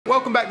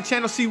Welcome back to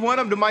Channel C1.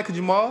 I'm Michael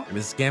Jamal.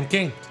 Miss Scam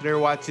King. Today we're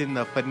watching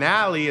the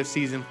finale of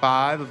season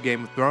 5 of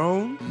Game of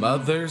Thrones.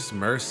 Mother's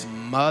Mercy.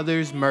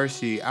 Mother's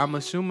Mercy. I'm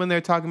assuming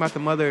they're talking about the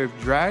Mother of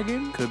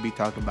Dragon. Could be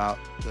talking about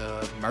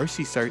the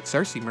Mercy,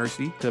 Cersei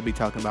Mercy. Could be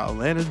talking about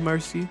Olenna's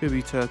Mercy. Could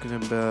be talking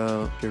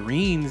about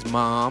Shireen's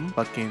mom,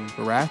 fucking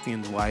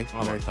Baratheon's wife. I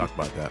don't want to talk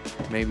about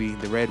that. Maybe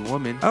the Red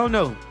Woman. I don't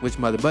know which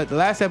mother, but the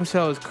last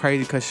episode was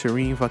crazy because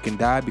Shireen fucking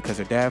died because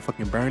her dad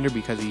fucking burned her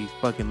because he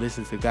fucking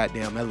listened to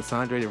goddamn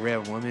Melisandre, the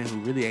Red Woman, who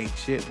really ain't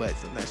shit, but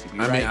sometimes she be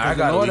right. I mean,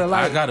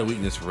 I got a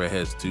weakness for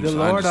redheads too. The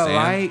Lord of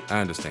Light.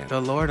 I understand. The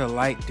Lord of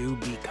Light do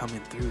be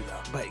coming through though.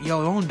 But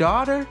your own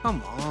daughter?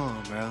 Come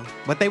on, bro.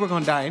 But they were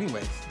gonna die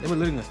anyways. They were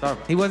literally gonna starve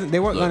her. They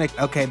weren't gonna,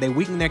 okay, they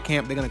weakened their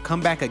camp. They're gonna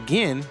come back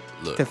again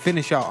to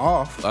finish y'all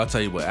off. I'll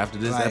tell you what, after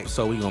this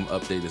episode, we gonna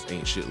update this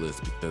ain't shit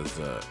list because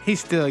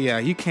he's still,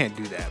 you can't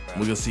do that, bro.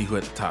 We're gonna see who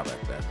at the top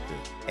after that.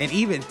 And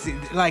even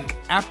like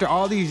after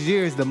all these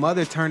years, the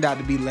mother turned out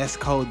to be less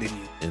cold than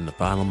you. In the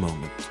final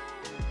moment.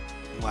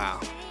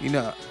 Wow. You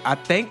know, I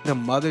think the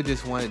mother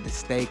just wanted to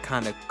stay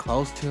kind of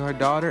close to her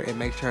daughter and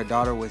make sure her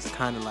daughter was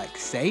kind of like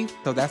safe.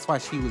 So that's why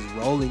she was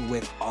rolling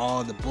with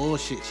all the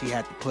bullshit she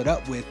had to put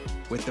up with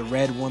the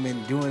Red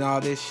Woman doing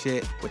all this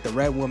shit, with the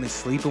Red Woman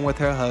sleeping with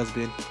her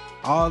husband,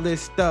 all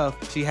this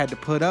stuff she had to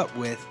put up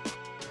with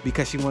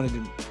because she wanted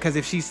to, because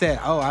if she said,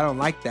 oh, I don't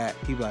like that,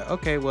 he'd be like,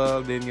 okay,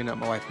 well, then you're not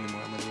my wife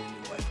anymore. I'm gonna do it anyway.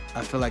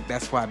 I feel like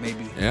that's why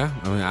maybe. Yeah,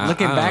 I mean,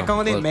 looking back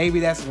on it,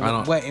 maybe that's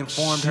what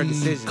informed her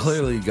decisions.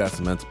 Clearly got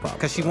some mental problems.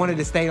 Because she wanted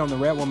to stay on the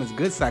Red Woman's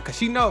good side. Because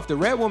she know if the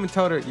Red Woman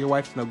told her, your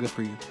wife's no good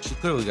for you. She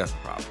clearly got some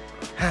problems.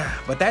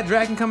 But that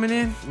dragon coming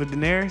in with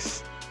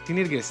Daenerys, she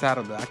need to get a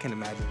saddle though. I can't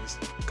imagine it's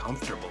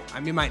comfortable.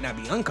 I mean, it might not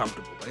be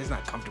uncomfortable, but it's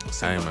not comfortable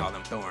sitting with all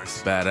them thorns.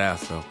 It's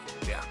badass though.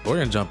 Yeah. We're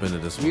going to jump into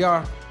this one. We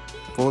are.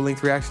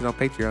 Full-length reactions on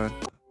Patreon.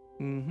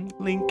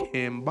 Link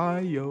in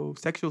bio.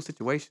 Sexual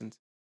situations.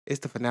 It's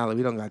the finale.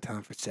 We don't got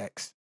time for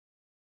sex.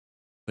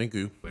 Thank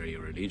you. Wear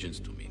your allegiance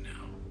to me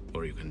now,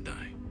 or you can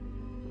die.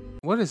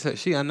 What is her?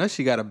 I know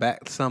she got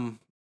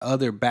some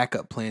other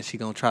backup plan she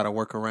gonna try to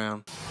work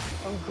around.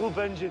 Uncle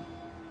Benjen.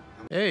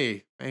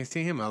 Hey, I ain't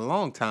seen him in a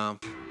long time.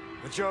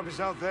 The job is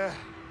out there.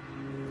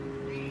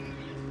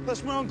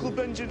 That's my Uncle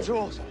Benjen's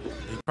horse.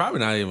 He's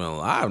probably not even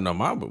alive no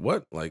more, but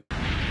what? Like.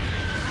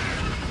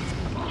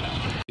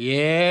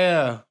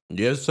 Yeah.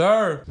 Yes,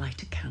 sir.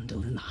 Light a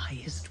candle in the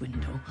highest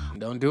window.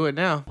 Don't do it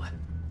now. What?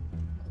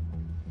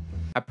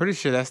 I'm pretty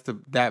sure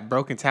that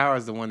broken tower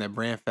is the one that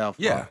Bran fell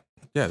for. Yeah.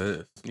 Yeah, it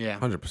is. Yeah.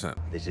 100%.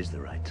 This is the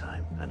right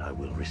time, and I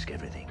will risk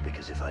everything,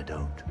 because if I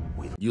don't,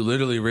 You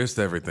literally risked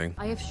everything.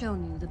 I have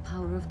shown you the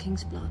power of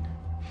King's blood.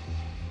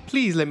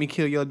 Please let me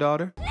kill your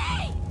daughter.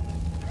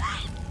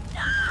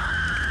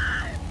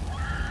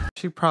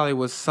 She probably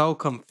was so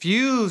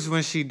confused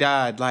when she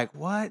died. Like,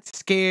 what?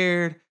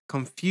 Scared,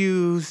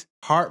 confused,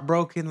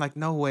 heartbroken. Like,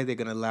 no way they're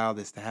gonna allow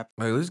this to happen.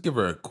 Like, let's give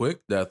her a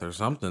quick death or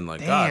something.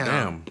 Like,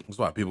 goddamn. That's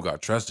why people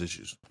got trust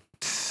issues.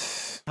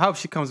 I hope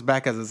she comes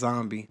back as a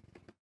zombie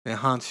and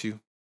haunts you.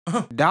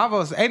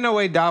 Davos, ain't no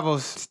way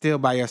Davos still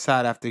by your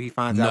side after he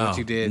finds out what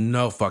you did.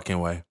 No fucking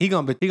way. He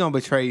gonna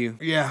betray you.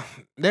 Yeah.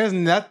 There's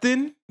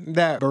nothing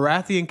that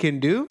Baratheon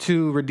can do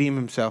to redeem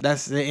himself.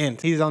 That's the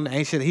end. He's on the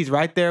ancient. He's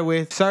right there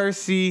with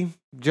Cersei,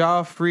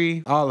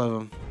 Joffrey, all of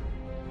them.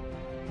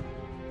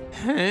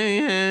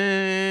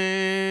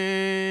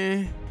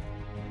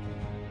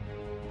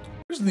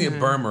 Just need to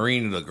burn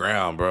Marine to the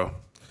ground, bro.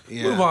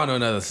 Yeah. Move on to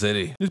another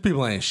city. These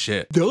people ain't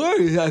shit.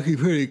 Dorne is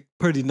actually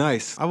pretty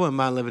nice. I wouldn't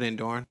mind living in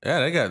Dorne.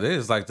 Yeah, they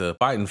just like to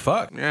fight and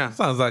fuck. Yeah.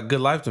 Sounds like good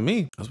life to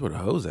me. That's where the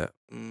hoes at.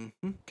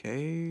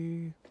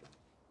 Okay.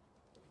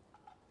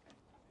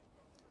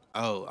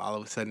 Oh, all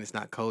of a sudden it's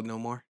not cold no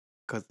more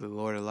because of the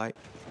Lord of Light.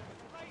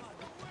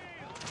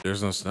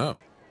 There's no snow.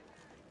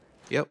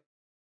 Yep.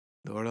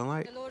 Lord of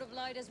Light. The Lord of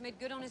Light has made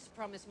good on his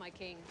promise, my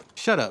king.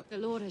 Shut up. The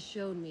Lord has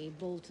shown me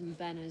Bolton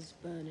banners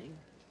burning.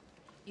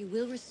 You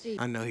will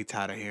receive. I know he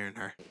tired of hearing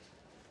her.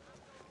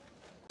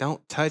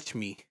 Don't touch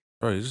me.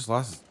 Bro, you just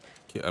lost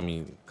his, I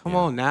mean. Come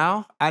on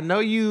now. I know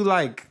you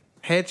like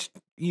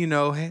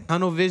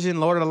tunnel vision,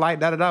 Lord of the Light,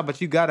 da-da-da, but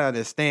you gotta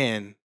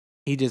understand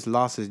he just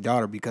lost his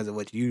daughter because of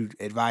what you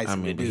advised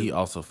him to do. But he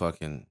also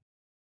fucking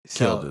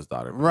killed his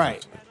daughter.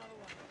 Right.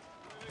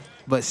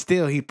 But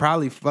still, he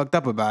probably fucked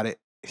up about it.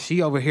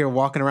 She over here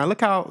walking around.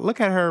 Look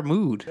at her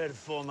mood. Prepare to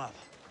form up.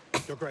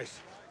 Your Grace.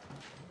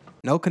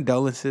 No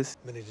condolences.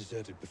 Many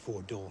deserted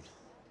before dawn.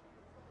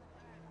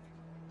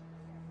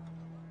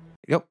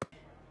 Yep.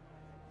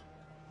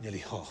 Nearly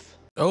half.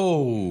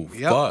 Oh,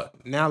 Yep.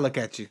 fuck. Now look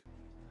at you.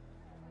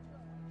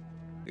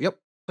 Yep.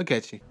 Look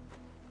at you.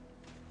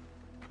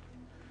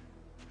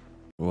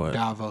 What?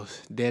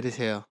 Davos, dead as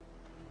hell.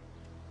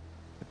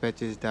 I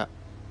bet you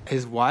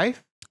his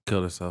wife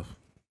Killed herself.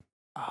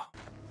 Oh.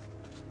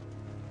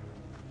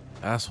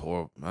 That's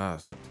horrible.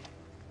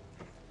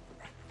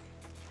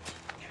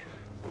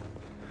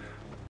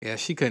 Yeah,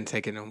 she couldn't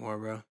take it no more,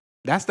 bro.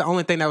 That's the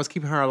only thing that was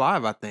keeping her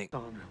alive, I think.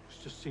 Was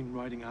just seen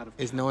riding out of.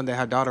 Is knowing that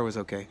her daughter was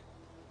okay.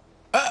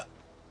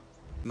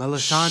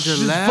 Melisandre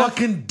Just left.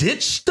 fucking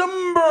ditched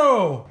them, bro.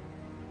 Bro.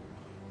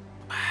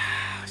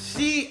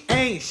 She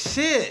ain't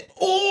shit.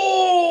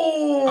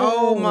 Oh.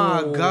 Oh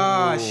my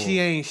God, she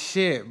ain't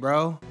shit,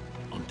 bro.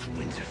 On to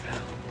Winterfell.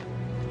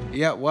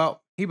 Yeah,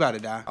 well, he about to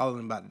die. All of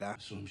them about to die.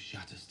 I saw him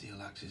shatter steel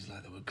axes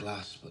like they were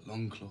glass, but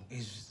Longclaw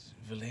is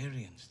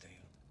Valyrian steel.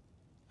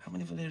 How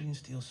many Valyrian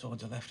steel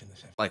swords are left in the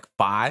set? Like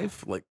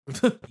 5? Like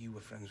You were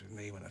friends with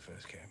me when I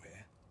first came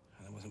here,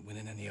 and I wasn't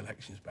winning any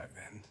elections back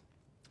then.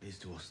 Here's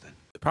to us then.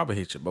 they probably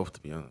hate you both, to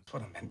be honest. That's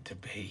what I meant to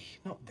be,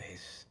 not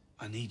this.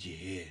 I need you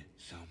here,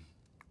 Sam.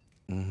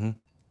 Mm-hmm.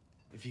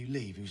 If you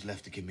leave, who's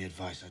left to give me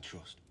advice I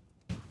trust?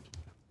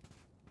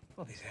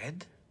 Well, his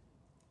head.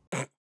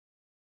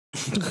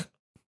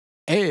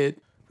 Ed.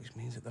 Which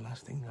means that the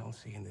last thing I'll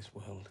see in this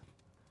world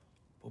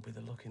will be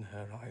the look in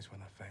her eyes when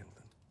I failed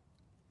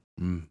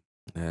them.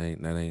 That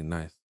ain't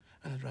nice.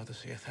 And I'd rather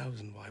see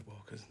 1,000 White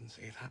Walkers than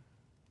see that.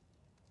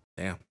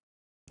 Damn.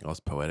 That was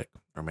poetic,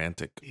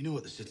 romantic. You know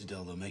at the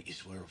Citadel they'll make you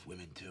swear off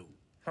women too.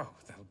 Oh,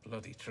 they'll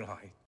bloody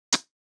try.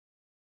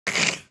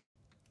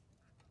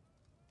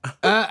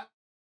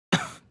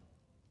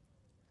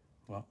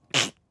 What?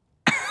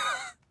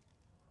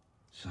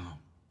 Sam.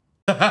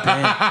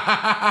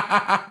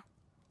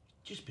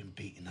 Just been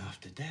beaten half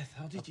to death.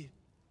 How did you?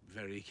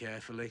 Very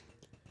carefully.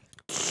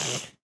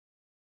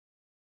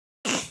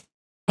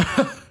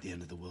 The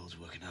end of the world's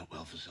working out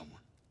well for someone.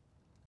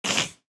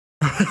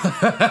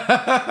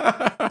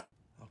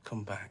 I'll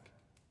come back.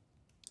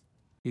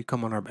 You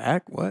come on our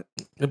back? What?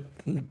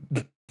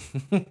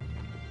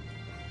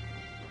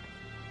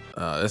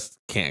 This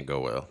can't go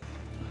well.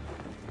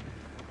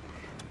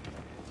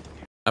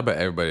 I bet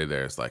everybody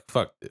there is like,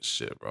 fuck this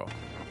shit, bro.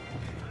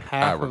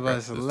 Half of regret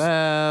us this.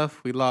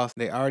 left. We lost.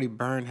 They already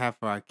burned half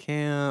of our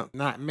camp.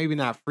 Maybe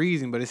not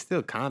freezing, but it's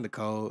still kind of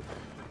cold.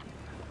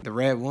 The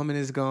red woman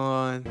is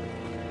gone.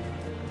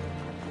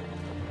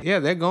 Yeah,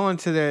 they're going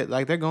to their,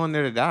 they're going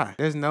there to die.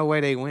 There's no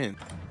way they win.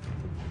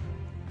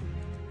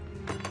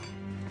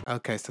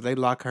 Okay, so they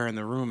lock her in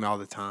the room all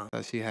the time.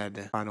 So she had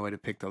to find a way to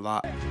pick the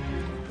lock.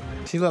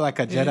 She looked like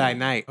a Jedi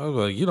Knight. I was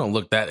like, you don't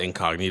look that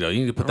incognito.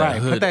 You need to put that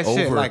hood put that over.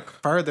 shit like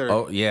further.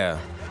 Oh, yeah.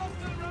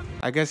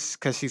 I guess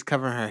because she's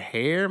covering her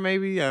hair,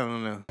 maybe? I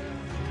don't know.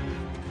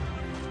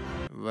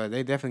 But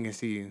they definitely can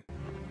see you.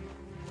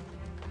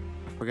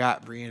 I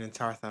forgot Brienne and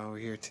Tartha over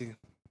here, too.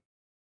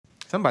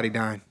 Somebody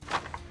dying.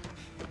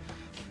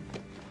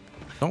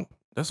 Don't.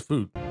 That's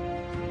food.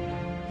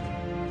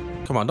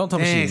 Come on, don't tell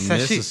me she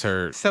misses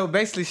her. So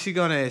basically, she's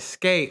going to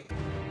escape.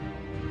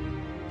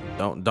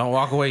 Don't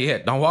walk away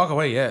yet. Don't walk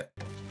away yet.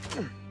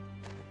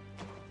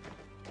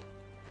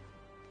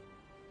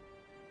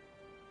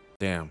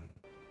 Damn.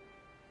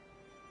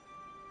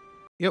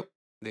 Yep,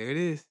 there it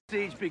is.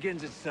 Siege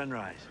begins at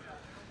sunrise.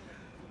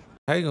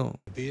 How you going?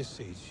 Be a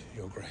siege,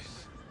 Your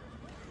Grace.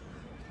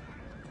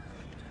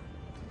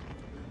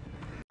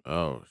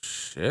 Oh,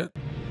 shit.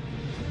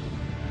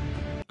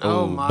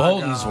 Oh, my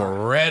Boltons God.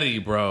 were ready,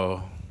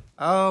 bro.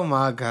 Oh,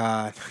 my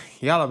God.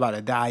 Y'all about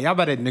to die. Y'all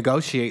about to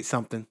negotiate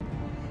something.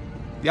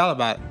 Y'all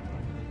about it.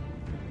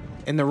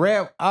 In the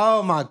red.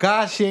 Oh, my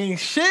God. She ain't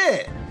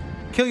shit.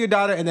 Kill your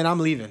daughter, and then I'm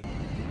leaving.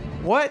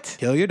 What?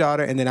 Kill your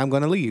daughter, and then I'm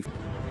going to leave.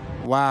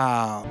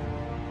 Wow.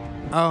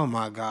 Oh,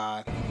 my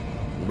God.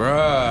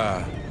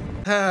 Bruh.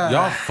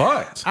 Y'all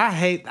fucked. I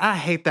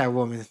hate that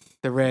woman.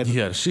 The red.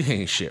 Yeah, she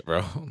ain't shit,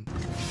 bro.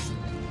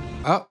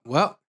 Oh,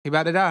 well, he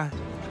about to die.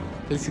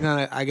 He's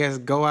gonna, I guess,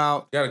 go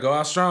out Gotta go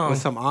out strong. with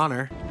some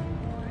honor.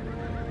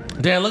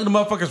 Damn, look at the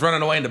motherfuckers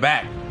running away in the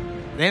back.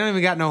 They don't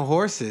even got no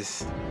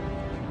horses.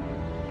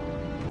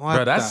 What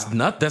Bro, that's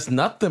the- that's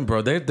nothing,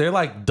 bro. They're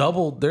like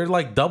double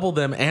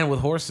them and with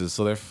horses,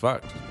 so they're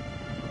fucked.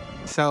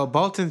 So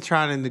Bolton's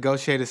trying to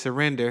negotiate a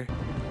surrender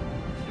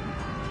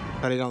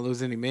so they don't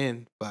lose any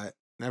men, but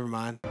never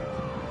mind.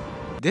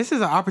 This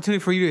is an opportunity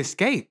for you to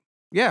escape.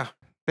 Yeah,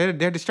 they're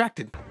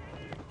distracted.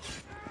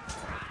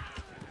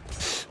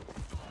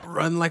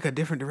 Run like a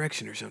different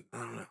direction or something. I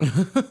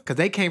don't know. Because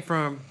they came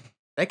from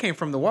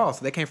the wall,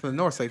 so they came from the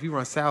north. So if you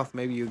run south,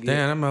 maybe you'll get.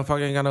 Damn, that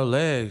motherfucker ain't got no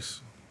legs.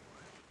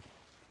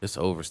 It's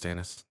over,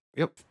 Stannis.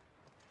 Yep.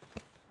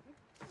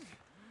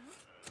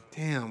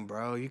 Damn,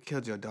 bro, you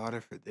killed your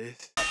daughter for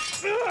this.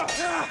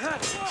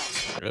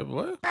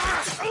 What?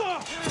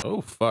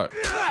 Oh fuck.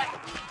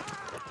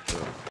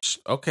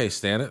 Okay,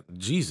 Stannis.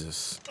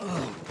 Jesus.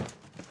 I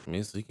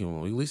mean, so at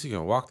least you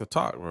can walk the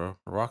talk, bro.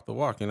 Or walk the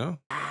walk, you know?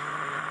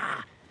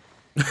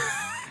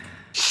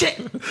 Shit!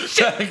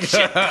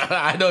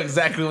 I know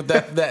exactly what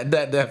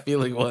that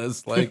feeling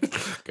was. Like,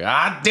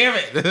 God damn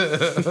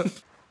it.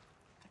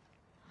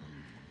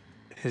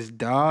 His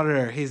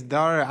daughter.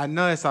 I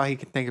know that's all he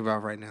can think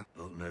about right now.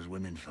 Bolton has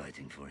women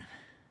fighting for him.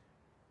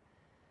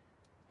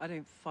 I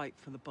don't fight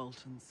for the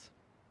Boltons.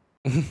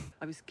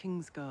 I was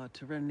Kingsguard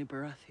to Renly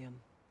Baratheon.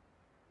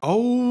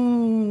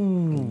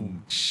 Oh.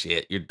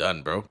 Shit, you're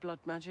done, bro. Blood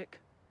magic.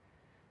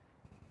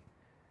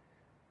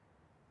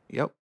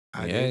 Yep.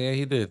 I Yeah, did. yeah,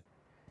 he did.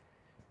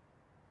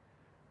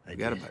 I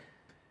Forgot did. about it.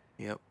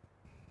 Yep.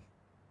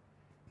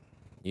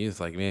 He was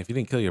like, man, if you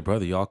didn't kill your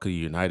brother, y'all could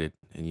have united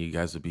and you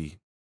guys would be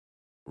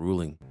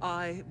ruling.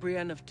 I,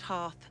 Brienne of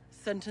Tarth,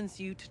 sentence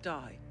you to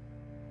die.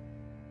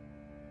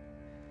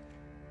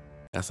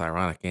 That's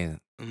ironic, ain't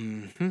it?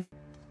 Mm-hmm.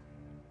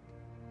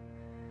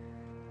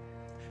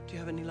 Do you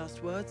have any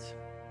last words?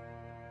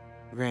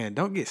 Grand,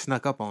 don't get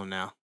snuck up on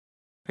now.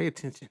 Pay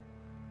attention.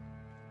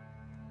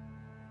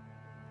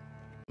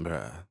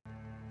 Bruh.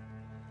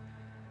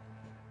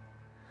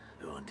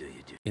 Go and do your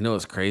duty. You know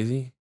what's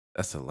crazy?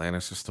 That's a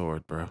Lannister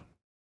sword, bro.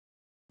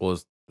 Well,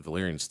 it's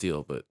Valyrian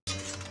steel, but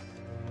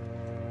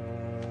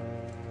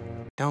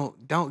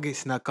Don't get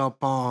snuck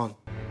up on.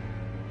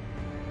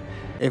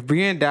 If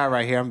Brienne died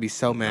right here, I'm gonna be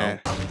so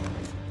mad.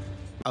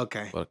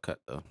 Okay. what a cut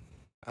though.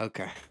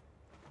 Okay.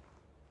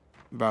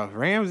 Bro,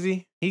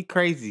 Ramsay, he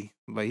crazy,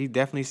 but he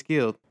definitely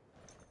skilled.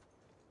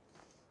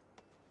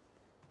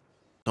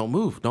 Don't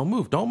move. Don't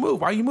move. Don't move.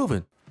 Why are you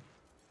moving?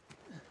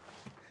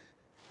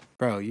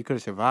 Bro, you could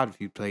have survived if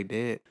you played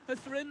dead. I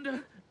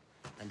surrender.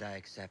 And I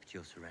accept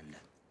your surrender.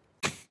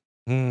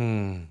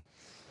 Hmm.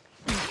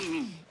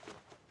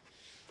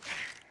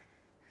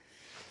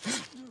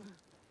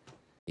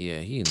 Yeah,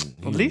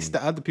 At least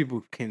the other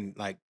people can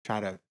like try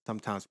to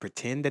sometimes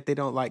pretend that they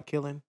don't like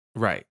killing.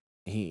 right.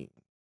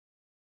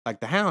 Like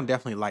the Hound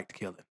definitely liked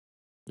killing.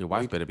 Your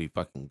wife better be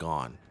fucking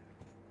gone.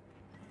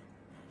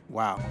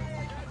 Wow.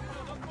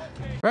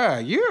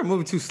 Bruh, you're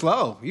moving too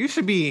slow. You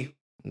should be.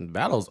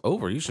 Battle's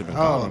over. You should be.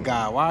 Oh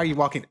God, why are you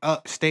walking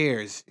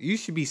upstairs? You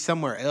should be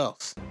somewhere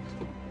else.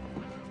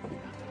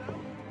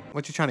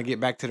 What, you trying to get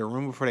back to the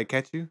room before they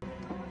catch you?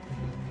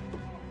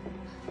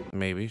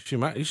 Maybe she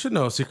might. You should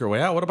know a secret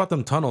way out. What about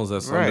them tunnels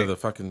that's under Right. the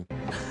fucking?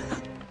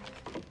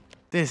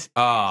 This.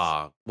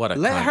 What a.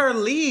 Let cunt. her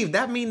leave.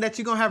 That mean that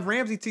you're gonna have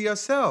Ramsay to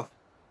yourself.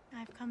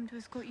 I've come to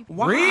escort you.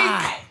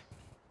 Why?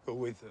 Go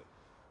with her.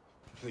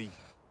 Please.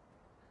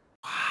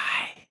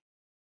 Why?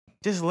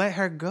 Just let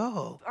her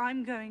go.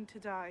 I'm going to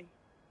die.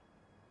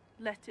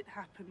 Let it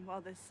happen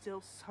while there's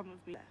still some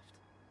of me left.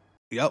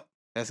 Yep,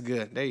 that's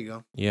good. There you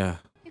go. Yeah.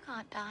 You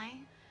can't die.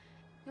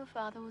 Your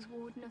father was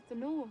Warden of the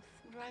North.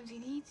 Ramsay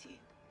needs you.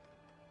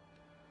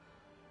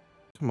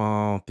 Come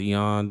on,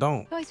 Theon.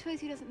 Don't. But I suppose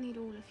he doesn't need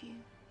all of you.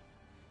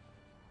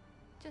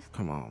 Just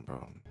Come on,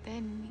 bro.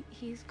 then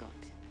he's got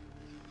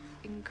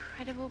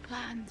incredible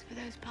plans for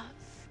those parts.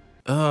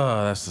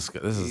 Oh, that's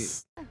disgusting. This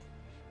is.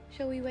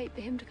 Shall we wait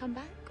for him to come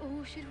back,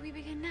 or should we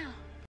begin now?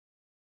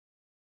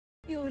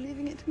 You're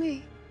leaving it to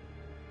me.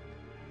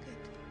 Good.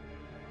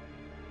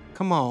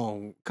 Come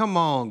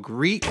on,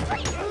 Greek.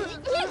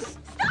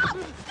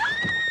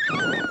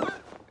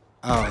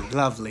 Oh,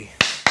 lovely.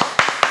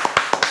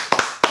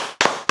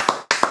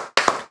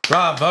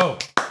 Bravo.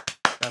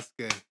 That's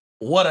good.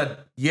 What a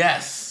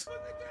yes.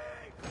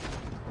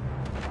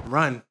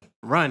 Run.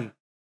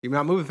 You're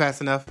not moving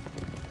fast enough.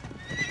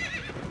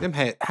 Them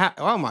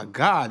oh my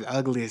God, the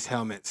ugliest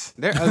helmets.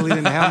 They're uglier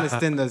than the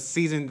helmets in the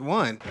season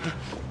 1.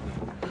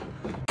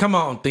 Come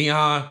on,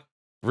 Theon.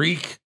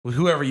 Reek,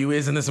 whoever you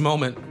is in this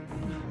moment.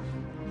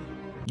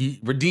 You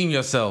redeem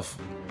yourself.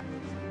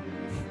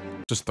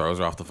 Just throws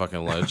her off the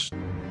fucking ledge.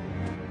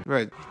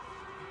 Right.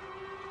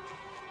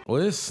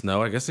 Well, it is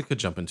snow. I guess they could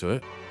jump into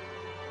it.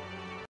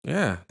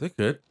 Yeah, they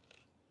could.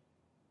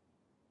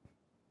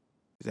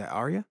 Is that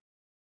Arya?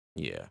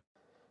 Yeah.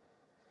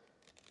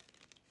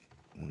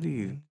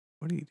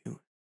 What are you doing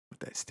with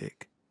that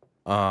stick?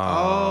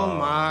 Oh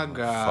my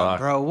God, fuck.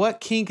 bro. What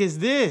kink is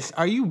this?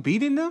 Are you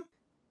beating them?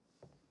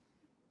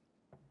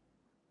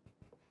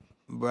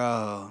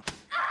 Bro.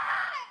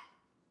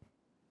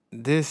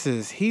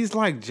 He's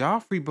like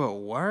Joffrey, but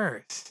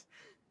worse.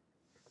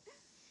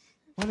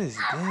 What is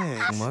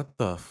this? What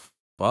the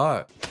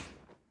fuck?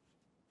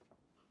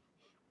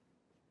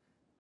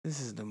 This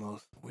is the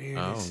most Oh,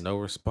 weirdest. no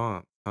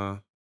response, huh?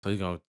 So he's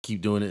gonna keep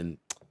doing it and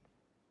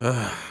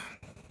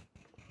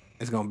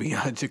It's gonna be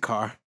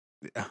Jakar.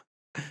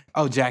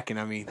 Oh, Jaqen,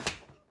 I mean.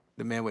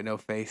 The man with no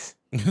face.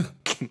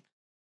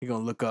 He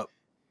gonna look up.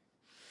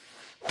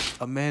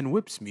 A man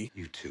whips me.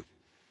 You two.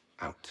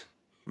 Out.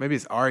 Maybe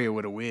it's Arya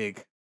with a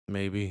wig.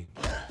 maybe.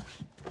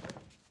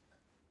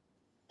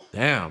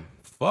 Damn.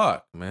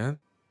 Fuck, man.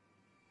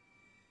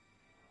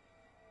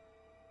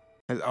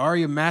 Has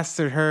Arya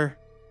mastered her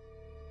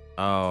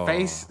Oh.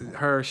 face,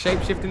 her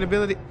shape-shifting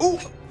ability? Ooh!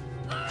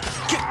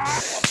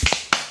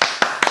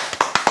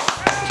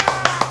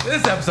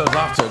 This episode's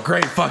off to a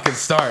great fucking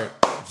start.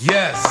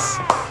 Yes.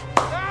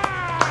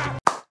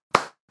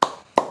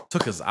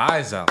 Took his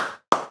eyes out.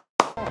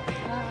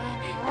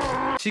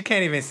 She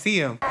can't even see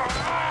him.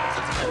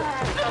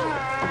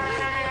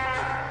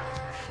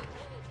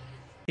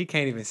 He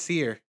can't even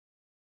see her.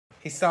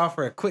 He saw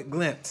for a quick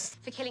glimpse.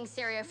 For killing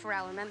Syrio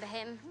Farrell, remember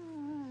him?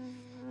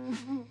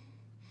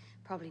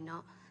 Probably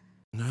not.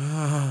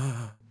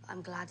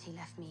 I'm glad he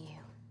left me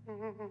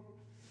you.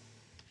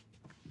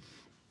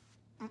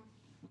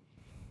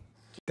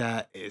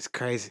 That is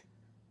crazy.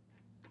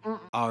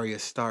 Arya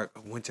Stark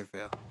of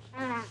Winterfell.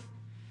 I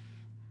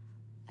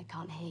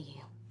can't hear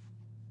you.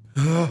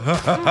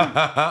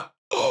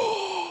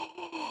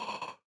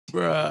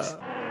 Bruh.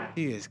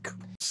 He is.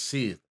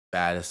 She is the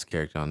baddest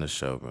character on this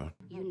show, bro.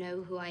 You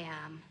know who I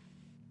am.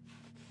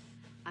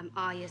 I'm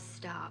Arya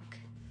Stark.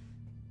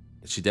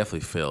 She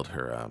definitely failed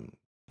her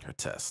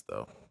test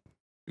though.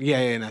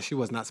 Yeah, no, she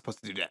was not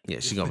supposed to do that. Yeah,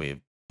 she's gonna be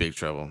in big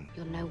trouble.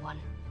 You're no one.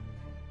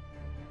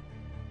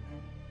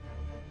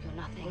 You're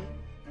nothing.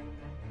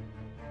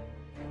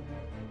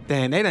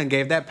 Damn, they done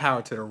gave that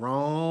power to the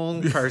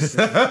wrong person.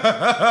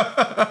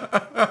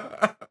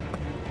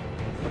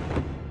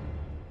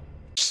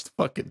 Just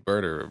fucking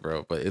murder her,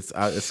 bro. But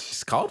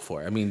it's called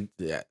for. I mean,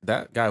 yeah,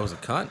 that guy was a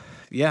cunt.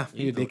 Yeah,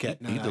 he a dickhead.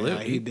 He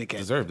a dickhead.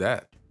 deserved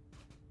that.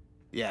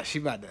 Yeah, she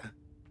about to.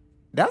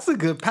 That's a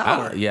good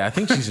power. Yeah, I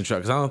think she's in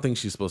trouble because I don't think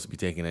she's supposed to be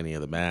taking any of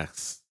the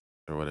masks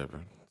or whatever.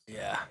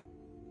 Yeah.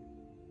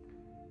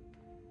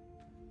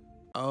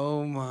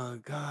 Oh my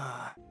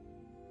God.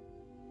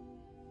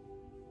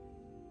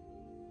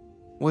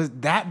 Was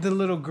that the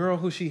little girl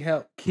who she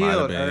helped kill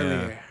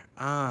earlier?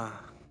 Yeah.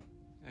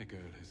 That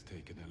girl has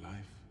taken a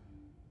life.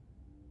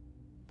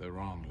 The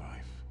wrong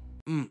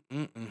life.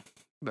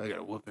 Better get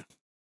a whooping.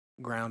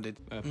 Grounded.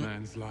 That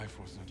man's life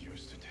was not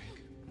yours to take.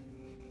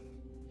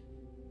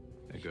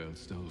 The girl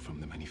stole from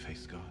the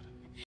many-faced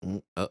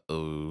god.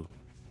 Uh-oh.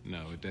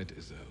 Now a debt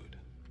is owed.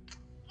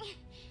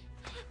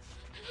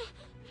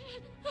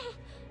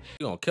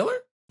 You gonna kill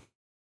her?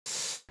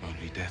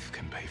 Only death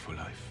can pay for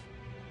life.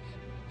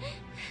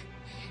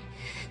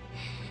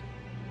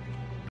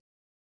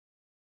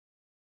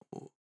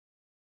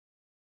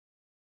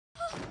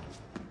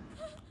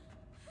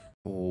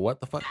 What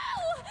the fuck? No,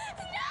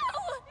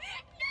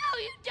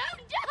 you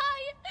don't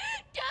die.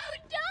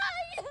 Don't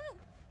die.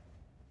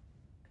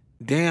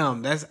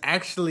 Damn, that's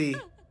actually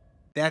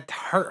that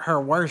hurt her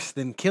worse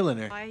than killing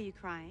her. Why are you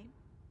crying?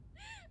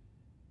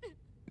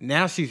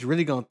 Now she's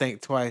really gonna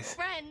think twice.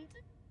 Friend.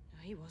 No,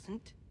 he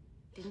wasn't.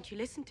 Didn't you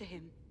listen to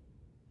him?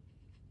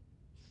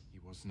 He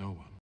was no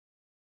one.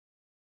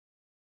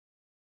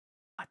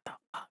 What the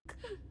fuck?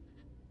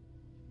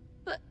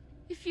 But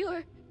if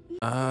you're...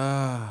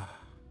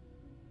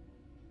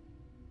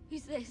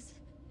 Who's this?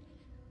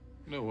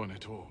 No one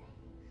at all.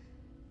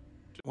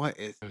 What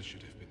is? Girl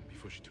should have been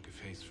before she took a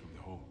face from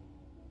the hall.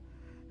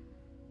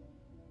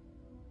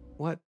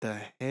 What the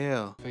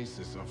hell?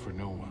 Faces are for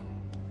no one.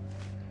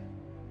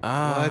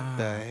 What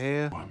the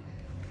hell?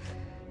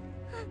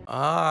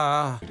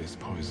 It is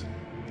poison.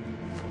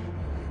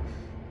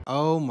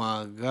 Oh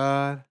my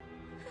God.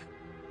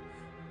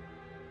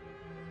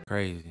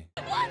 Crazy.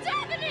 What's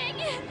happening?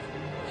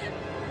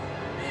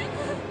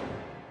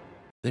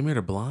 They made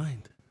her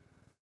blind.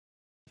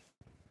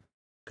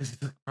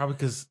 Probably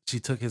because she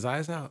took his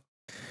eyes out.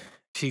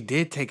 She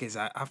did take his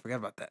eye. I forgot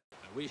about that.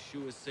 I wish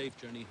you a safe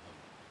journey home.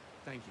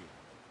 Thank you.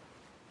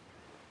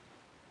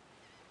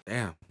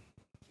 Damn.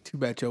 Too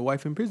bad your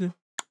wife in prison.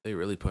 They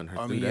really putting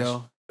her through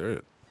Armio.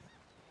 that.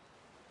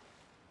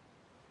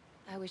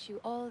 I wish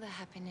you all the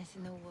happiness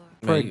in the world.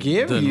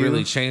 Forgive Done you?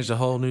 really changed the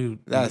whole new.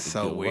 That's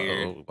so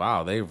weird.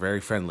 Wow, they're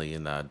very friendly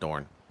in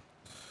Dorne.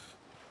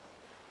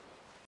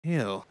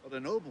 Hell. For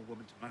the noble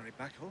woman to marry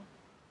back home.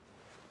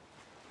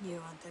 You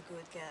want a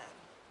good girl,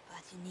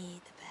 but you need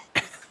the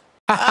best.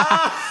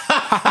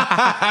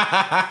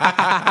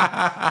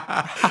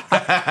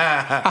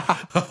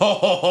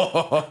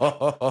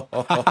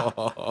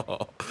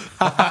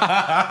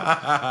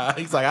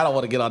 He's like, I don't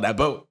want to get on that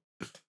boat.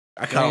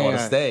 I kind of want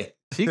to stay.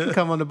 She can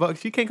come on the boat.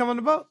 She can't come on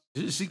the boat.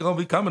 She gonna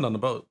be coming on the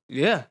boat.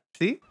 Yeah.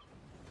 See?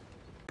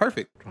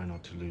 Perfect. Try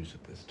not to lose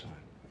at this time.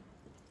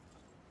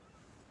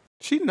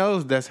 She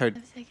knows that's her.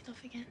 Never take it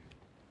off again.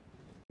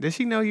 Does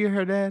she know you're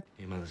her dad?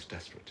 Your mother's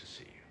desperate to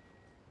see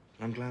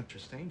you. I'm glad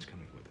Tristane's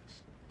coming with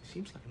us. He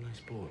seems like a nice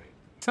boy.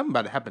 Something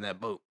about to happen to that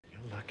boat. You're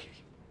lucky.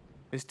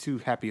 It's too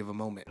happy of a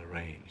moment.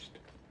 Arranged.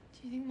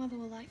 Do you think Mother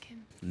will like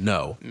him?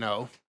 No.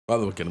 No.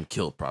 Mother would get him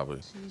killed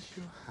probably. Since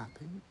you're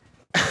happy,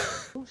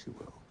 of course you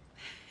will.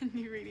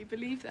 You really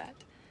believe that?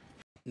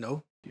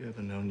 No. You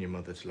ever known your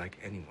mother to like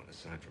anyone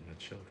aside from her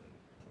children?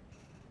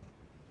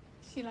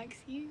 She likes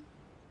you.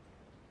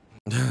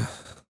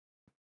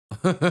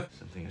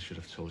 Something I should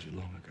have told you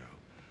long ago.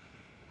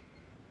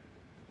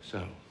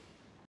 So,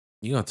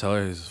 You gonna tell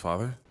her he's his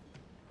father?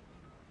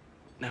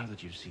 now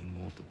that you've seen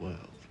more of the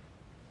world,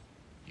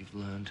 you've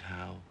learned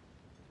how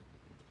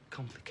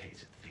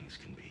complicated things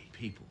can be.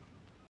 People,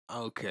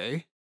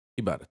 Okay.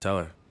 You about to tell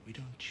her. we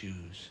don't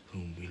choose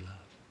whom we love.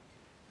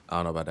 I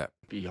don't know about that.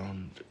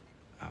 Beyond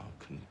our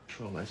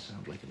control. I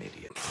sound like an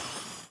idiot.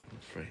 I'm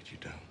afraid you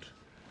don't.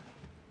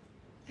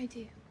 I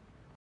do.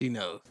 She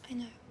knows. I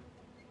know.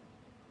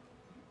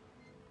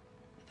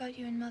 About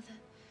you and Mother.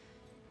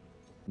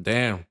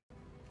 Damn.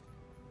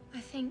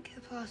 I think a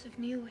part of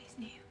me always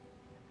knew.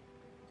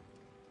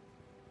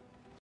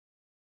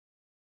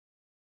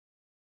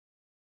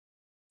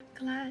 I'm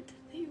glad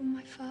that you're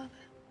my father.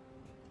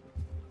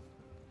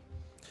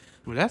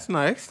 Well, that's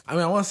nice. I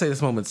mean, I want to say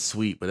this moment's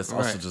sweet, but it's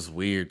also Right. just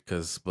weird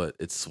but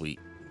it's sweet.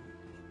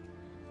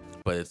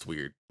 But it's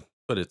weird.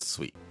 But it's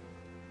sweet.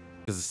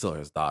 Because it's still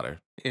his daughter.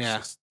 It's Yeah.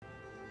 just-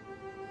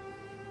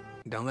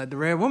 Don't let the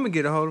red woman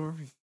get a hold of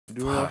her.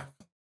 Do her. Fuck.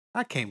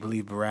 I can't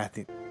believe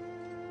Baratheon.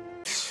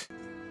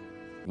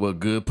 What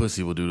good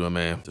pussy will do to a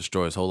man.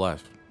 Destroy his whole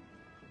life.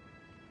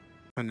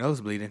 Her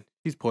nose bleeding.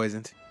 She's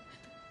poisoned.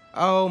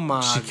 Oh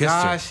my She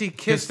gosh. She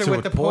kissed her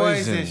with the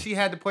poison. poison. She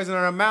had the poison in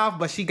her mouth,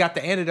 but she got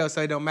the antidote,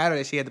 so it don't matter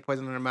that she had the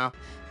poison in her mouth.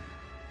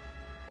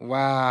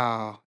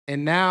 Wow.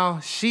 And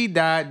now she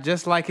died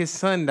just like his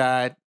son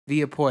died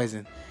via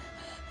poison.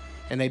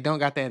 And they don't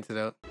got the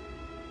antidote.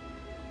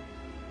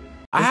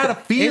 I had a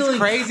feeling. It's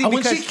crazy when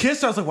because she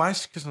kissed her, I was like, why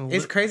is she kissing her?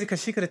 It's crazy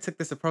because she could have took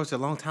this approach a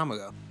long time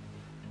ago.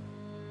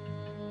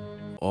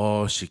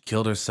 Oh, she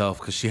killed herself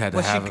because she had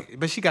to have it.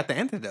 But she got the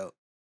antidote,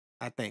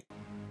 I think.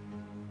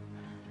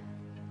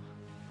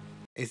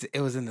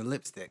 It was in the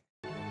lipstick.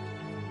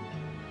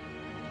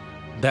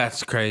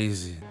 That's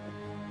crazy.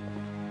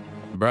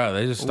 Bro,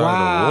 they just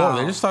started a war.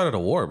 They just started a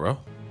war, bro.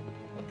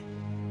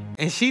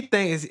 And she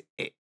thinks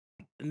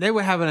they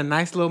were having a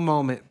nice little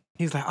moment.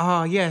 He's like,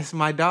 oh, yes,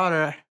 my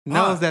daughter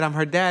knows that I'm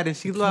her dad and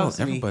she loves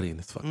me. Everybody in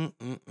this fucking...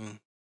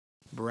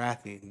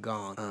 Baratheon,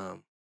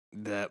 gone.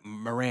 The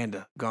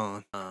Miranda,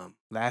 gone.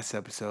 Last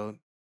episode,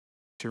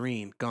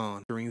 Shireen,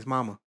 gone. Shireen's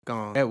mama,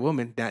 gone. That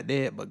woman, not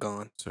dead, but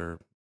gone. Sir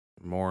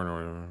Morn or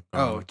whatever.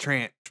 Oh,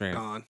 Trant, Trant,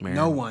 gone. Marion.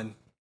 No one,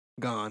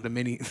 gone. The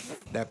mini,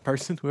 that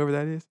person, whoever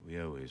that is.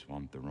 We always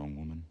want the wrong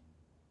woman.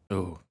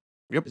 Oh.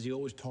 Yep. Does he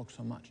always talk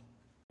so much?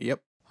 Yep.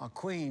 Our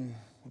queen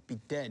would be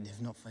dead if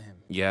not for him.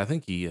 Yeah, I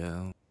think he...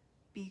 Oh.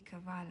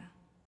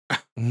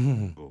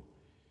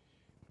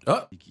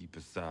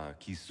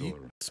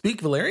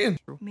 Speak Valerian.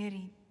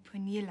 Mary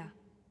Punilla.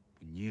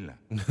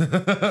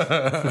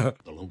 The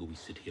longer we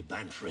sit here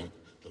bantering,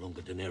 the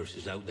longer Daenerys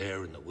is out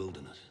there in the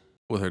wilderness.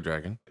 With her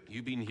dragon.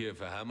 You've been here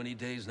for how many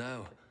days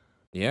now?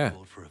 Yeah. I've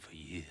fought for her for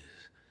years.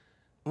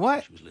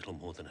 What? She was little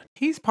more than a...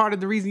 He's part of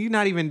the reason you're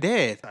not even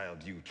dead.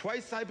 Failed you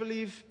twice, I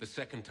believe. The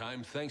second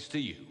time, thanks to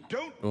you.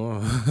 Don't.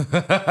 If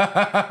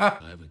I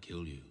ever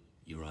kill you,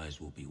 your eyes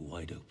will be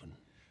wide open.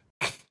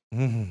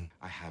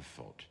 I have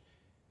fought.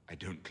 I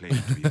don't claim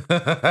to be.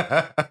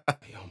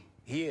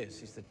 He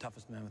is. He's the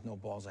toughest man with no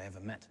balls I ever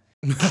met.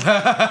 We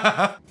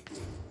have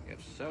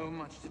so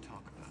much to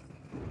talk about.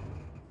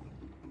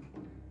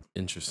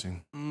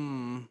 Interesting.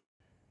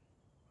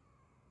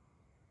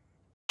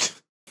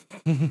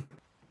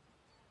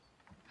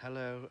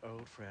 Hello,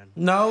 old friend.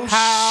 No shit!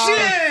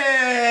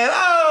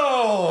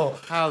 Oh!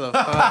 How the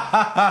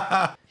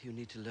fuck? You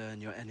need to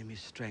learn your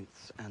enemy's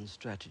strengths and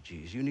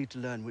strategies. You need to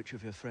learn which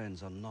of your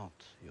friends are not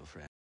your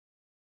friends.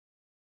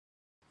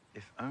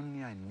 If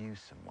only I knew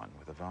someone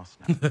with a vast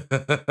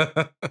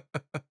network.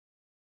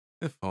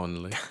 If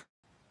only.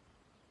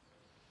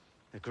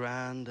 A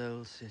grand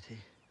old city.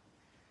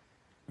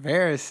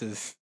 Varys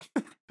is...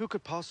 Who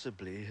could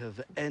possibly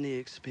have any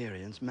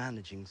experience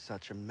managing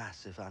such a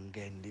massive,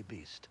 ungainly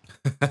beast?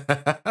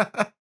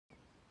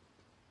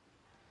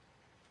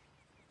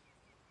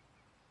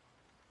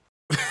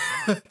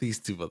 These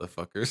two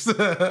motherfuckers.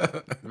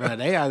 Bro,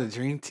 they are the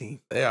dream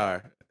team. They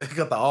are. They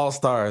got the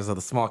all-stars of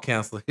the small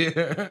council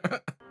here.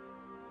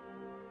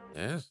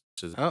 Yeah,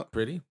 she's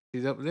pretty.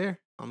 She's up there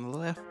on the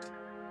left.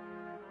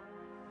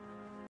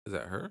 Is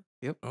that her?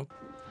 Yep.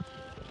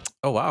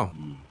 Oh, wow.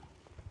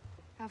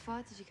 How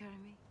far did you carry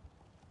me?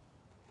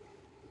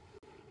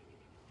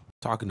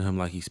 Talking to him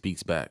like he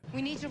speaks back.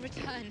 We need to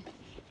return.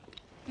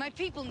 My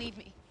people need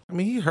me. I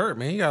mean, he hurt,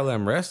 man. You gotta let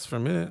him rest for a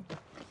minute.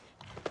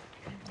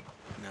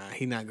 Nah,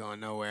 he not going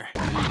nowhere.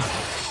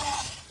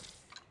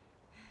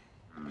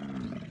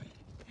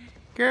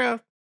 Girl,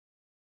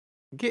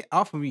 get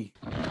off of me.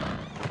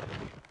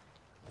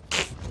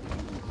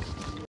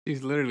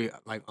 She's literally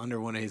like under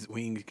one of his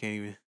wings. You can't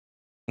even.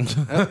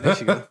 Oh, there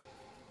she go.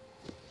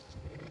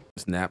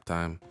 It's nap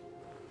time.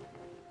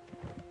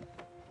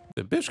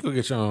 The bitch go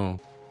get your own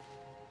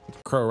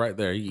crow right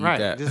there. You eat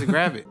that. Just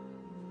grab it.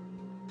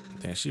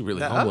 Damn, she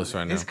really homeless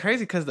right now. It's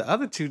crazy because the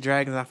other two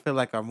dragons I feel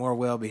like are more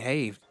well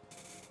behaved.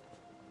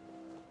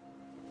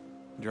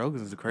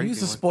 Drogon's the crazy one.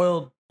 He's a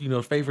spoiled,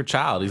 favorite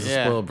child. He's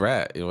a spoiled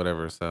brat,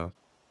 whatever. So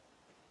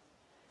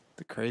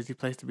the crazy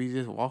place to be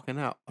just walking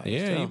out.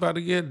 Yeah, you about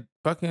to get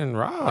fucking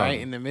robbed. Right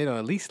in the middle,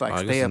 at least like I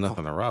stay guess up. there's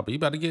nothing to rob, but you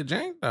about to get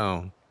janked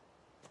down.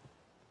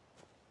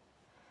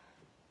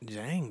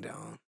 Janged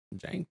on.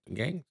 Gang?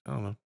 I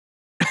don't know.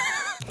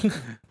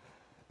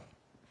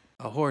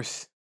 A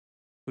horse.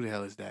 Who the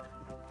hell is that?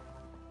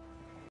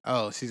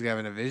 Oh, she's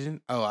having a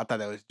vision? Oh, I thought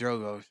that was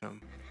Drogo or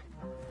something.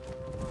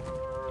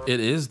 It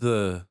is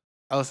the...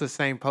 Oh, it's the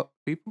same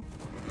people?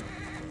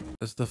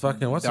 It's the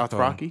fucking... What's it called?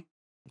 Dothraki?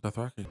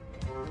 Dothraki.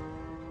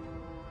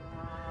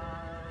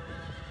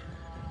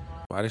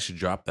 Why did she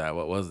drop that?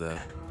 What was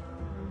that?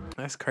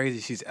 That's crazy.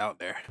 She's out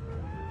there.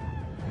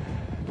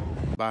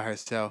 By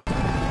herself.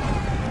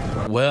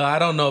 Well, I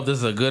don't know if this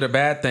is a good or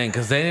bad thing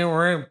because they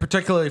weren't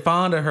particularly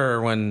fond of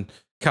her when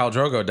Khal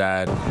Drogo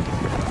died.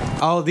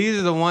 Oh, these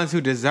are the ones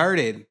who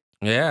deserted.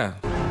 Yeah.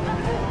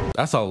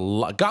 That's a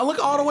lot. God, look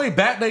all the way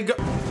back.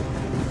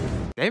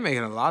 They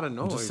making a lot of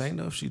noise. I'm just saying,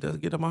 though, if she does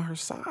get him on her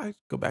side,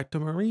 go back to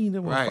Marine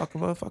and we'll fuck a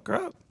motherfucker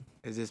up.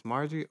 Is this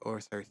Marjorie or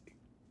Cersei?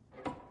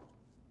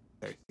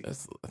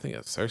 Cersei. I think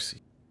that's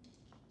Cersei.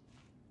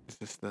 Is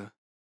this the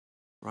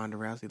Ronda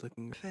Rousey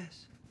looking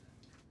face?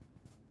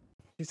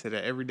 She said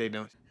that every day,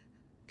 don't she?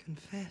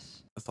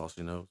 Confess. That's all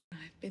she knows.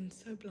 I've been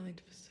so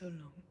blind for so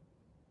long.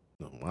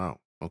 Oh, wow.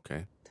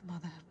 Okay. To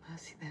Mother have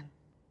mercy then.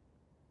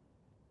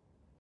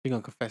 She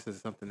gonna confess to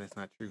something that's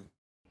not true.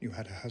 You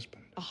had a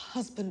husband. A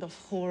husband of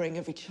whoring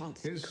every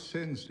chance. His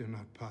sins do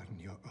not pardon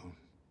your own.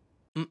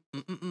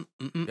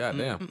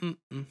 Goddamn.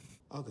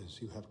 Others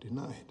you have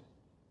denied.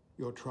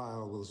 Your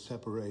trial will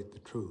separate the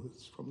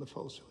truths from the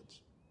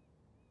falsehoods.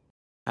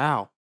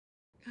 How?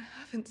 I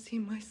haven't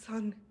seen my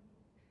son.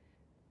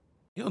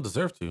 You don't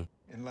deserve to.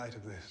 In light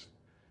of this,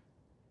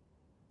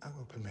 I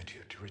will permit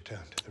you to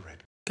return to the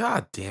Red.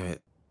 God damn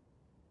it.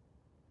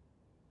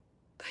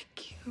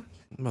 Thank you.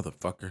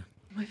 Motherfucker.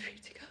 Am I free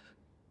to go?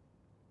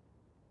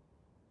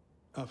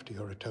 After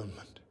your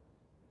atonement.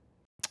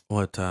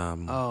 What,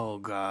 Oh,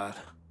 God.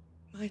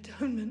 My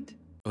atonement?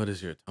 What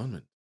is your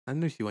atonement? I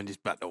knew she wasn't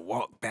just about to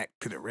walk back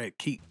to the Red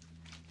Keep.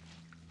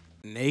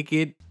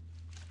 Naked.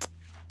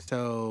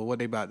 So, what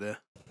they about to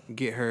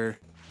get her,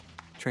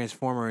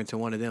 transform her into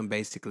one of them,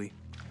 basically.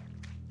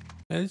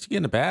 Hey, did she get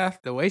in the bath?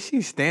 The way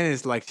she's standing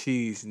is like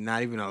she's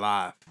not even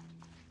alive.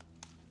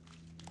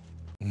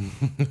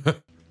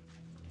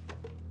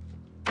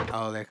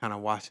 Oh, they're kind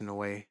of washing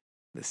away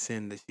the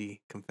sin that she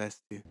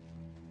confessed to.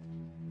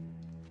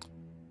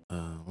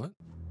 What?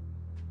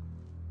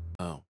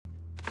 Oh.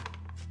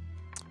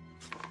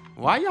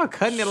 Why y'all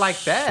cutting it like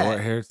that?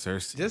 Short-haired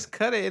Cersei. Just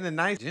cut it in a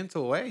nice,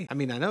 gentle way. I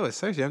mean, I know it's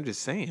Cersei. I'm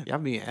just saying. Y'all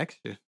being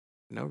extra.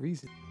 For no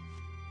reason.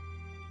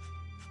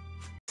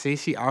 See,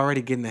 she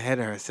already getting ahead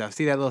of herself.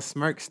 See that little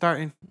smirk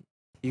starting?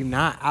 You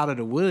not out of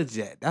the woods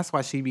yet. That's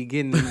why she be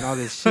getting all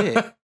this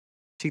shit.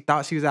 She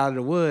thought she was out of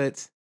the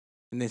woods,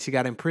 and then she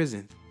got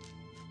imprisoned.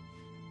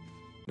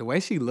 The way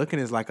she looking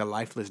is like a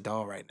lifeless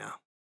doll right now.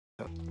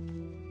 So.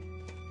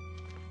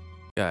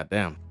 God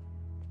damn.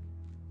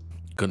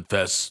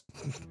 Confess.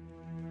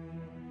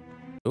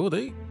 Oh,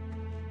 they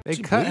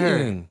cut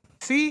her.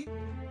 See?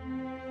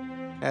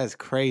 That's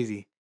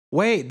crazy.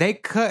 Wait, they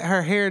cut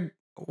her hair.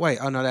 Wait,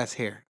 oh no, that's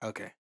hair.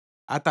 Okay.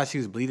 I thought she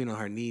was bleeding on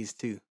her knees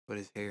too, but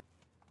it's hair.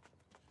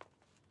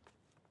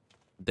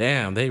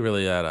 Damn, they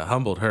really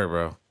humbled her,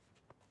 bro.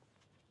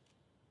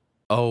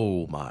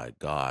 Oh my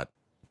God.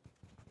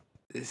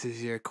 This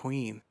is your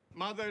queen.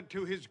 Mother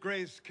to His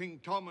Grace King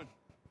Tommen,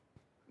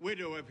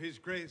 widow of His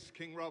Grace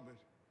King Robert.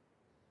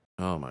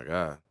 Oh my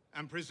God.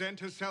 And present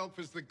herself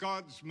as the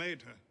gods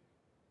made her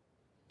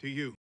to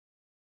you,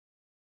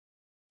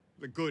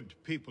 the good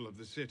people of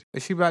the city.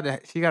 Is she about to?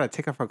 She got to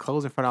take off her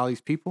clothes in front of all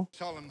these people.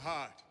 Solemn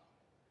heart.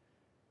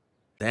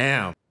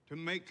 Damn. To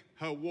make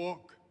her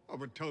walk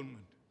of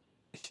atonement.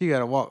 She got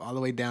to walk all the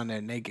way down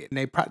there naked.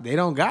 And they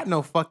don't got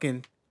no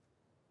fucking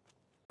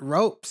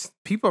ropes.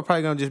 People are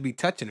probably gonna just be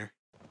touching her.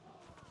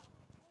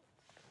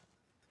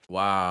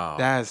 Wow.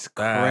 That's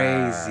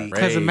crazy.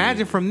 Because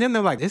imagine from them,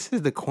 they're like, this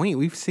is the queen.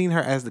 We've seen her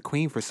as the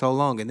queen for so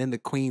long. And then the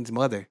queen's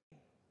mother.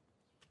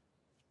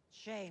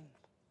 Shame.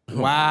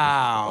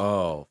 Wow.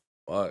 Oh,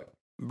 fuck.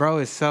 Bro,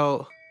 it's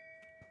so...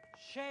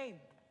 Shame.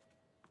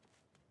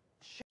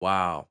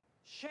 Wow.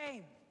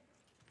 Shame.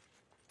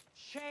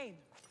 Shame.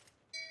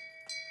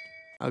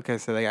 Okay,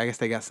 so I guess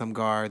they got some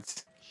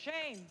guards.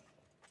 Shame.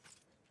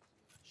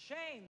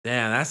 Shame.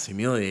 Damn, that's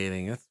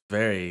humiliating. That's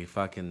very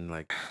fucking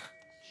like...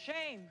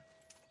 Shame.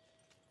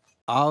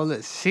 All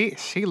that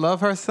she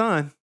love her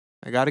son.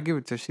 I gotta give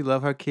it to her. She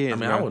love her kids. I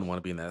mean, bro. I wouldn't want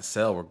to be in that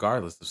cell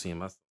regardless of seeing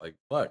my like.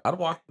 Fuck, I'd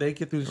walk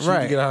naked through the street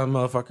Right. to get out of the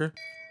motherfucker.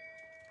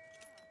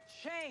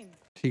 Shame.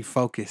 She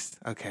focused.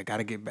 Okay, I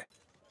gotta get back.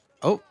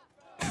 Oh.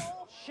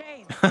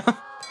 Shame.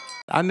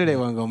 I knew they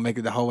weren't gonna make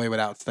it the whole way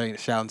without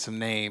shouting some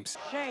names.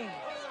 Shame.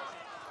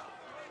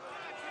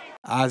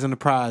 Eyes on the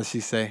prize, she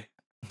say.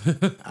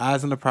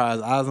 Eyes on the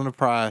prize. Eyes on the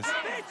prize.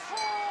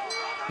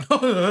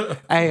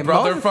 Hey,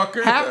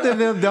 brotherfucker. Half of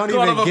them don't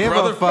Call him even a give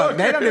a fuck. brotherfucker.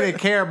 They don't even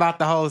care about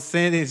the whole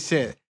sin and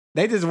shit.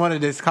 They just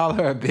wanted to just call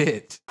her a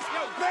bitch.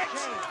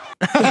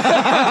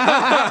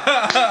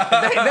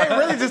 they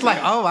really just like,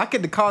 oh, I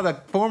could call the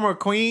former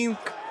queen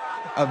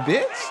a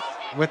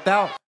bitch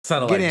without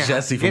Sounded getting, like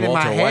Jesse from getting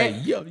my Walter head.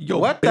 White. Yo,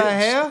 What bitch. the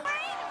hell?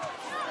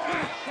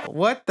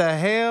 What the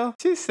hell?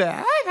 She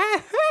said, I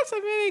got so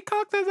many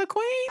cocks as a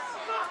queen.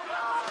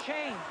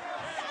 Shame.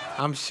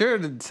 I'm sure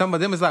that some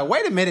of them is like,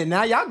 wait a minute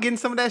now, y'all getting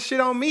some of that shit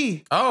on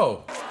me.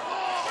 Oh.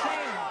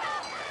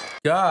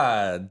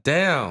 God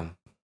damn.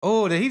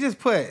 Oh, did he just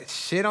put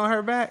shit on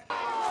her back?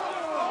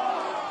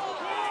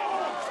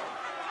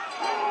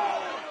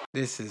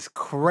 This is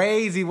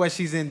crazy what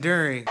she's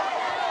enduring.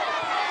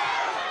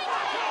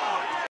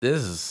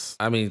 This is,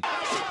 I mean,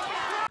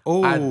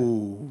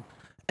 Oh.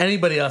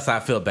 anybody else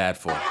I feel bad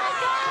for.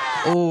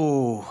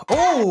 Oh.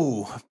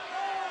 Oh.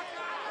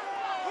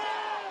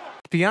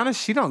 To be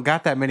honest, she don't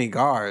got that many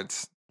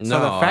guards. So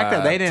the fact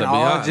that they didn't to be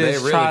all honest, just they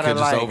really try to could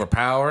just like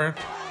overpower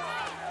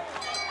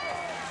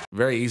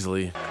very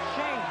easily.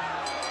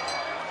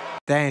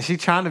 Dang, she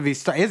trying to be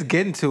it's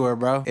getting to her,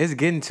 bro. It's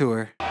getting to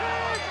her.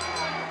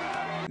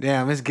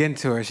 Damn, it's getting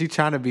to her. She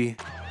trying to be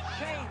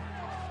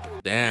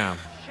Damn.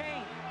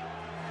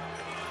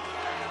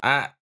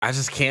 I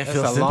just can't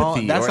feel That's a long-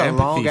 sympathy that's or a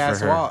empathy long-ass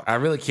for her. walk. I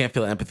really can't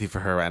feel empathy for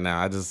her right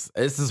now. This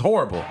is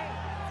horrible.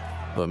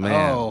 But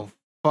man, Oh,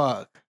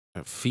 fuck.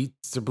 her feet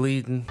are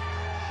bleeding.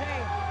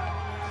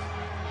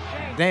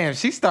 Damn,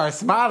 she started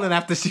smiling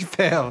after she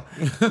fell.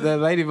 The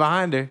lady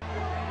behind her.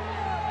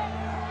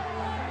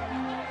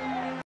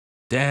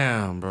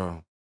 Damn,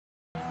 bro.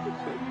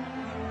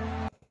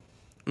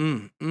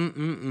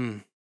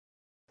 Mm.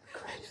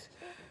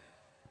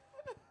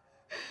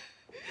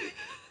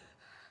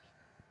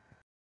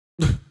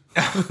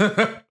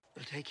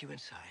 We'll take you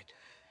inside.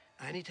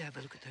 I need to have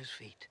a look at those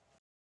feet.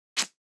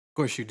 Of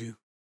course you do.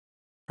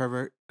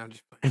 Pervert. I'm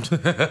just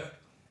playing.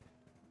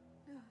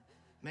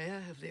 May I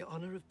have the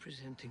honor of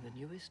presenting the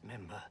newest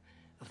member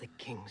of the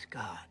King's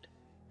Guard?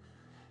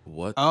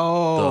 What?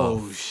 Oh,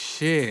 the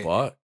shit.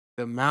 What?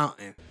 The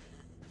mountain.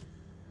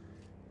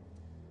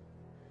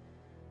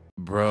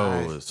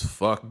 Bro is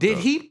fucked Did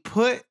up. he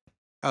put...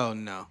 Oh,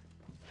 no.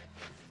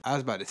 I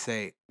was about to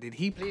say, did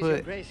he Please, Your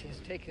put Grace, he has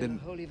taken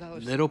the a holy vow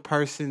of little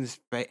person's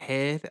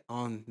head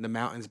on the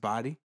mountain's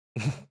body?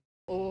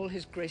 all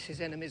His Grace's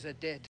enemies are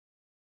dead,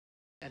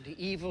 and the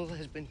evil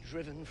has been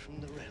driven from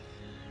the realm.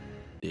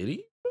 Did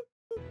he?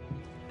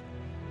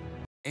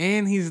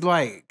 And he's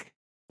like...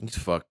 He's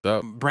fucked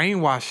up.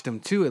 Brainwashed him,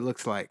 too, it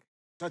looks like.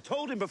 I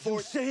told him before.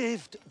 You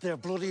saved their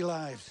bloody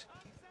lives.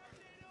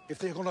 If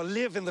they're gonna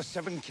live in the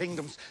Seven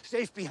Kingdoms,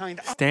 safe behind...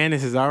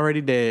 Stannis is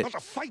already dead. Not a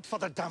fight for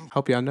the damn...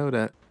 Hope y'all know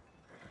that.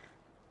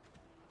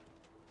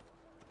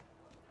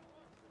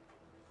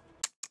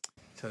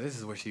 So this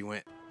is where she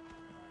went.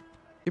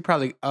 She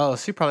probably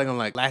gonna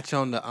like latch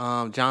on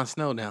to Jon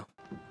Snow now.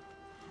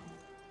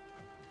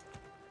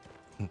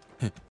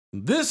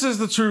 This is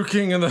the true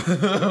king of the...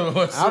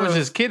 I was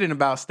just kidding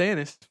about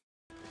Stannis.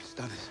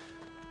 Stannis.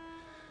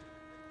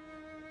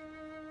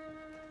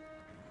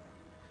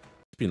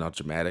 Being all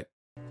dramatic.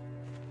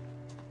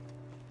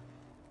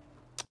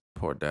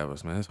 Poor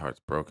Davos, man. His heart's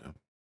broken.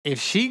 If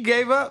she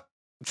gave up,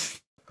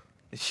 if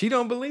she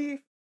don't believe,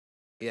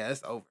 yeah,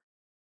 it's over.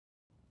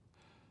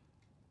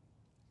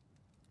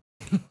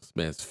 This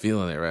man's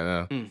feeling it right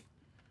now.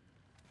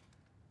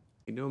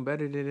 You're doing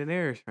better than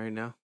Daenerys right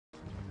now.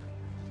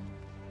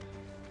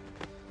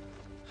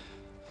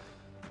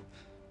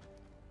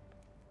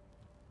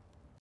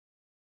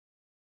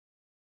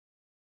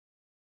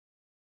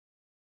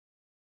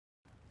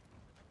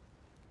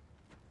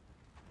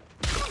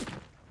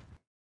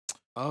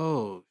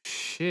 Oh,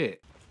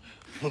 shit.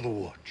 For the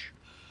watch.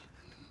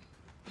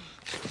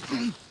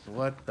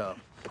 What the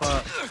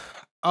fuck?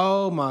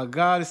 Oh my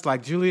God, it's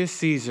like Julius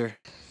Caesar.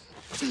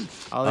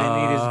 All they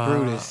need is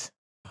Brutus.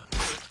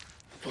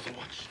 For the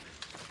watch.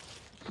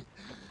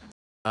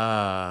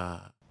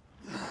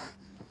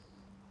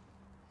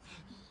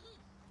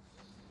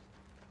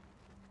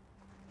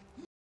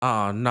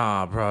 Oh,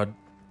 nah, bro.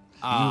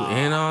 You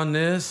in on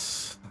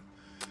this?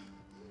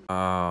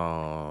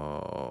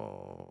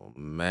 Oh,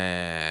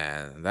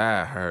 man.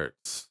 That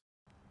hurts.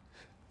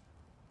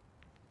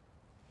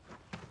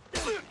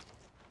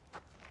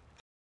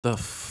 The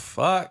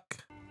fuck?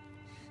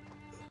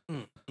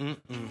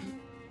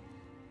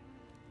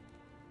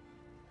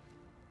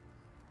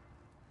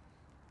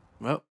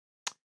 Well,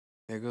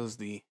 there goes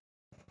the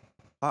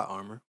plot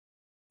armor.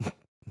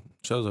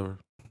 Show's over.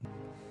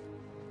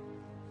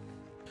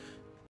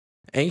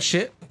 Ain't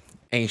shit.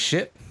 Ain't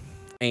shit.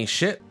 Ain't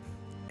shit.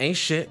 Ain't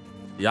shit.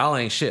 Y'all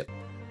ain't shit.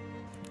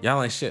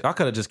 Y'all ain't shit. Y'all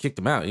could have just kicked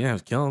him out. You didn't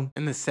have to kill him.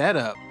 In the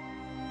setup.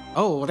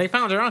 Oh, well, they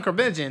found their Uncle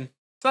Benjen.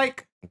 It's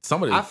like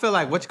somebody. I feel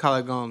like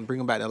whatchamacallit gonna bring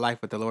him back to life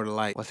with the Lord of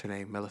Light. What's her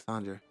name?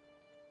 Melisandre.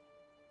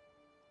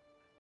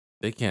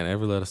 They can't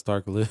ever let a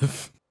Stark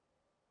live.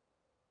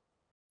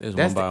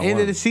 That's the end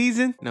of the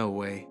season? No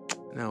way.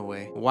 No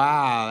way.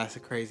 Wow, that's a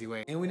crazy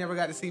way. And we never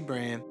got to see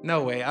Bran.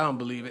 No way. I don't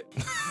believe it.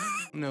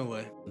 No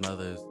way.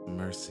 Mother's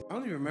mercy. I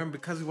don't even remember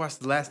because we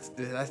watched the last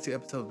two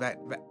episodes back.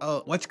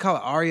 Oh,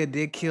 Arya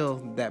did kill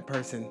that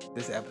person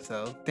this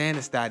episode.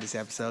 Stannis died this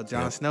episode.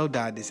 Jon Snow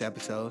died this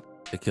episode.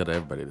 They killed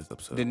everybody this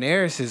episode.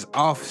 Daenerys is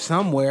off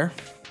somewhere.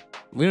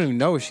 We don't even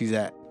know where she's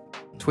at.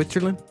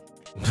 Switzerland?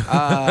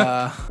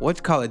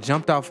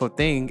 Jumped off a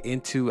thing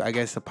into, I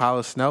guess, a pile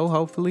of snow.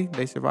 Hopefully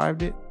they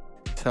survived it.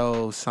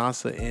 So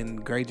Sansa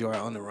and Greyjoy are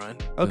on the run.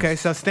 Okay,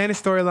 so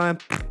Stannis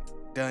storyline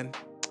done.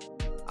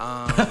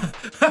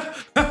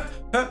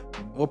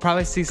 We'll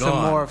probably see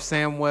some more of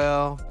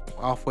Samwell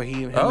off where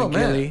him and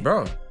Gilly.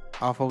 Bro.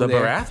 Off over the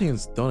there.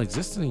 Baratheons don't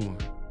exist anymore.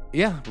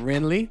 Yeah,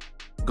 Renly,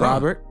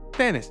 Robert,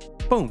 Stannis.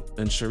 Boom.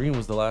 And Shireen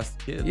was the last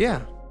kid.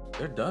 Yeah.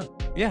 They're done.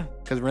 Yeah,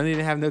 because Renly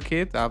didn't have no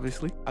kids,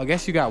 obviously. I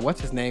guess you got,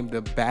 what's his name?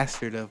 The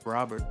bastard of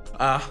Robert. Okay.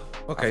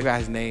 I forgot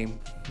his name.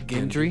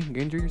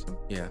 Gendry or something?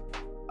 Yeah.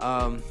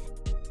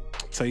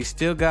 So you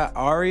still got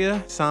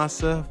Arya,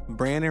 Sansa,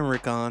 Bran, and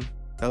Rickon.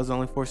 Those are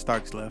only 4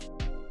 Starks left.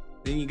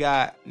 Then you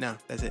got, no,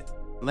 that's it.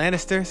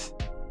 Lannisters.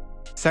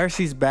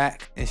 Cersei's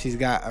back, and she's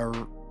got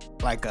a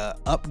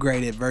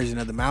upgraded version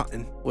of the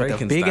mountain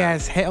with a big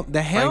ass helmet.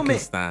 The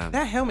helmet,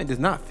 that helmet does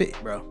not fit,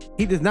 bro.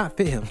 He does not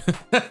fit him.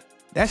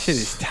 That shit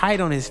is tight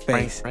on his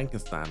face.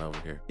 Frankenstein over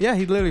here. Yeah,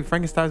 he's literally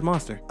Frankenstein's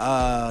monster.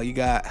 You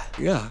got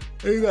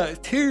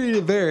Tyrion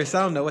and Varys.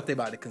 I don't know what they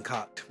about to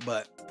concoct,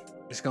 but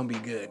it's gonna be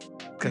good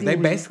because they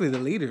basically the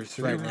leaders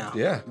right now.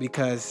 Yeah,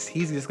 because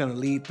he's just gonna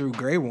lead through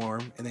Grey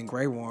Worm, and then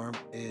Grey Worm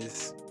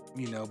is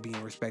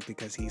being respected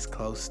because he's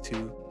close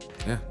to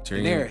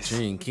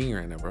Tyrion king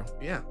right now, bro.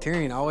 Yeah,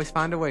 Tyrion always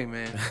find a way,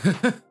 man.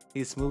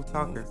 He's a smooth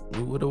talker.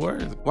 With the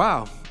words.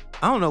 Wow.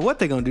 I don't know what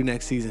they're gonna do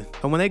next season.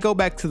 But when they go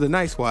back to the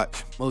Night's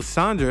Watch,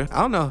 Melisandre,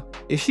 I don't know,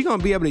 is she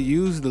gonna be able to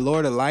use the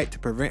Lord of Light to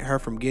prevent her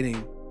from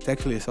getting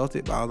sexually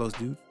assaulted by all those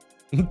dudes?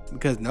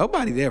 Because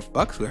nobody there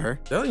fucks with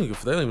her. They don't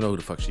even know who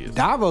the fuck she is.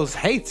 Davos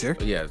hates her.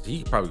 But yeah,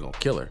 he probably gonna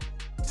kill her.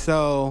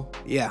 So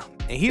yeah,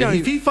 and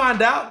if he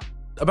find out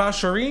about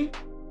Shireen,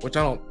 which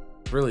I don't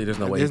really, there's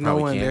no way.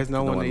 There's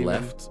no one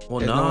left.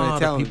 Well, no,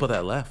 the people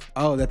that left.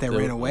 Oh, that they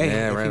ran away.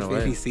 Yeah,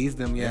 if he sees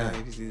them,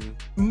 if he sees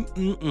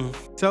them.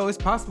 So it's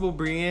possible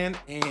Brienne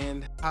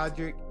and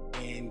Podrick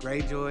and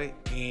Greyjoy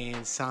and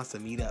Sansa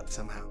meet up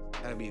somehow.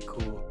 That'd be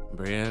cool.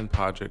 Brienne,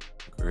 Podrick,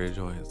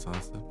 Greyjoy, and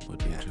Sansa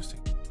would be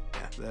interesting.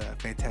 Yeah, the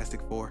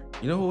Fantastic Four.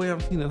 You know who we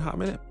haven't seen in a hot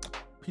minute?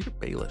 Peter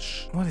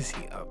Baelish. What is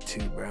he up to,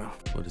 bro?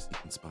 What does he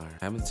inspire?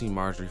 I haven't seen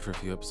Marjorie for a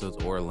few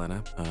episodes, or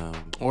Elena.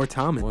 Or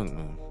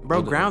Tommen.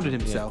 Bro grounded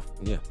himself.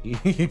 Yeah.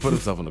 He put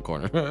himself in the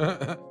corner.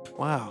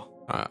 Wow.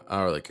 I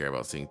don't really care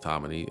about seeing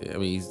Tommen.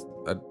 He's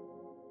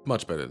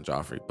much better than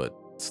Joffrey, but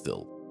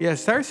still. Yeah,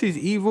 Cersei's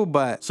evil,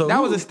 but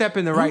that was a step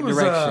in the right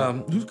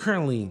direction. Who's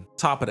currently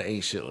top of the A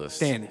shit list?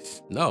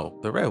 Stannis. No,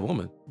 the Red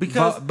Woman.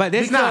 But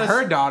it's not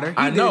her daughter.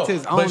 He did it to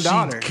his own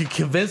daughter. She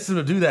convinced him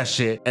to do that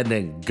shit and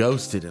then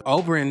ghosted him.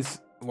 Oberyn's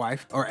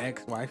wife or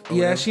ex-wife. Yeah,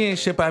 whatever. She ain't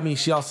shit. But I mean,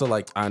 she also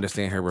I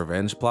understand her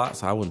revenge plot,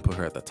 so I wouldn't put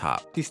her at the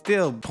top. She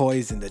still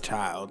poisoned the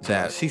child.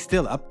 So she's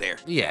still up there.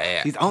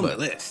 Yeah. She's on the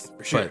list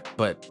for sure.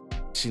 But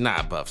she's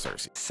not above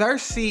Cersei.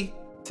 Cersei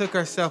took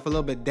herself a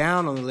little bit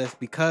down on the list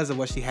because of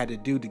what she had to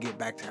do to get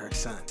back to her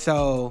son.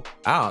 So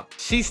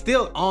she's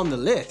still on the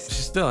list.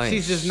 She still ain't.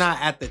 She's just not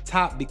at the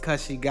top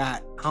because she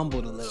got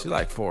humbled a little. She's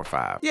like 4 or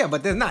 5. Yeah,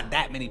 but there's not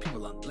that many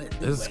people on the list.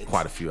 There's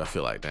quite a few, I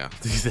feel like, now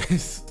these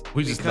days.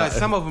 Because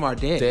some of them are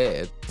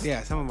dead.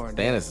 Yeah, some of them are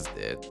dead. Stannis is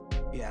dead.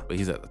 Yeah. But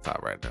he's at the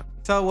top right now.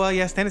 So,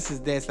 Stannis is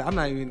dead. So I'm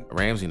not even.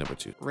 Ramsay number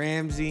 2.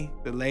 Ramsay,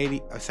 the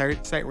lady.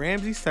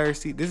 Ramsay,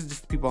 Cersei. This is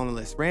just the people on the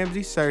list.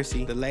 Ramsay,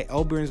 Cersei, the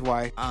Oberyn's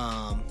wife.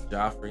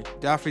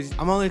 Joffrey's.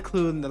 I'm only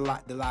including the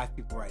live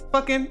people, right?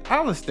 Fucking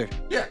Alistair.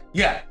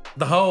 Yeah.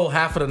 The whole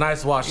half of the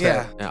Night's Watch.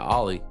 Yeah. And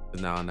Ollie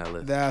is now on that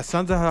list. The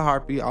Sons of the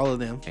Harpy, all of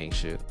them. Ain't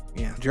shit.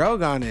 Yeah.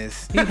 Drogon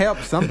he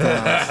helps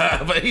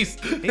sometimes. But he's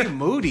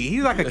moody.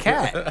 He's like a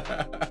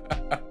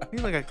cat.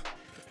 He's like a.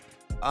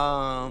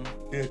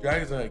 Yeah,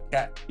 dragons are a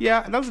cat.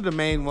 Yeah, those are the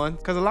main ones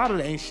because a lot of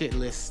the ain't shit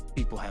list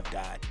people have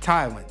died.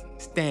 Tywin,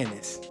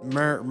 Stannis,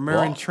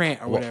 Meryn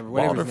Trant, or whatever.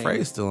 Walter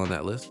Frey's still on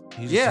that list.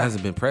 He just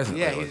hasn't been present.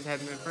 Yeah, lately. he just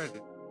hasn't been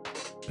present.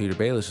 Peter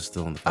Baelish is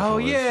still on the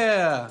fucking list.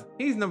 Yeah,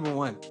 he's number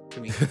 1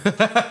 to me.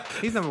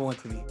 He's number 1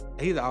 to me.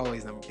 He's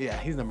always number. Yeah,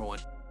 he's number 1.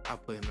 I'll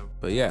play him number.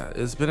 But yeah,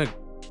 it's been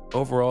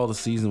overall the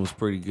season was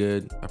pretty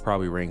good. I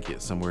probably rank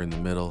it somewhere in the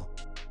middle.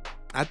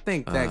 I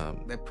think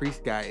that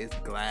priest guy is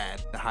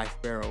glad, the High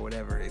Sparrow or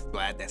whatever, is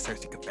glad that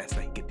Cersei confessed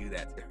that he could do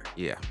that to her.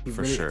 Yeah,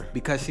 for sure.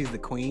 Because she's the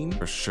queen?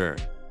 For sure.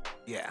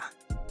 Yeah.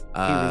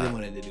 He really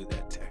wanted to do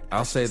that to her.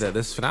 I'll say that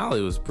this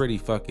finale was pretty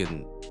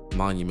fucking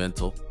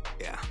monumental.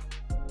 Yeah.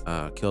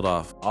 Killed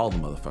off all the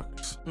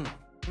motherfuckers.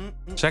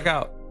 Check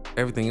out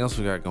everything else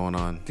we got going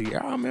on. Do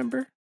y'all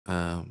remember?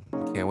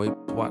 Can't wait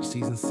to watch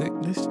season 6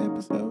 this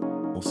episode.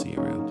 We'll see you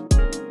around.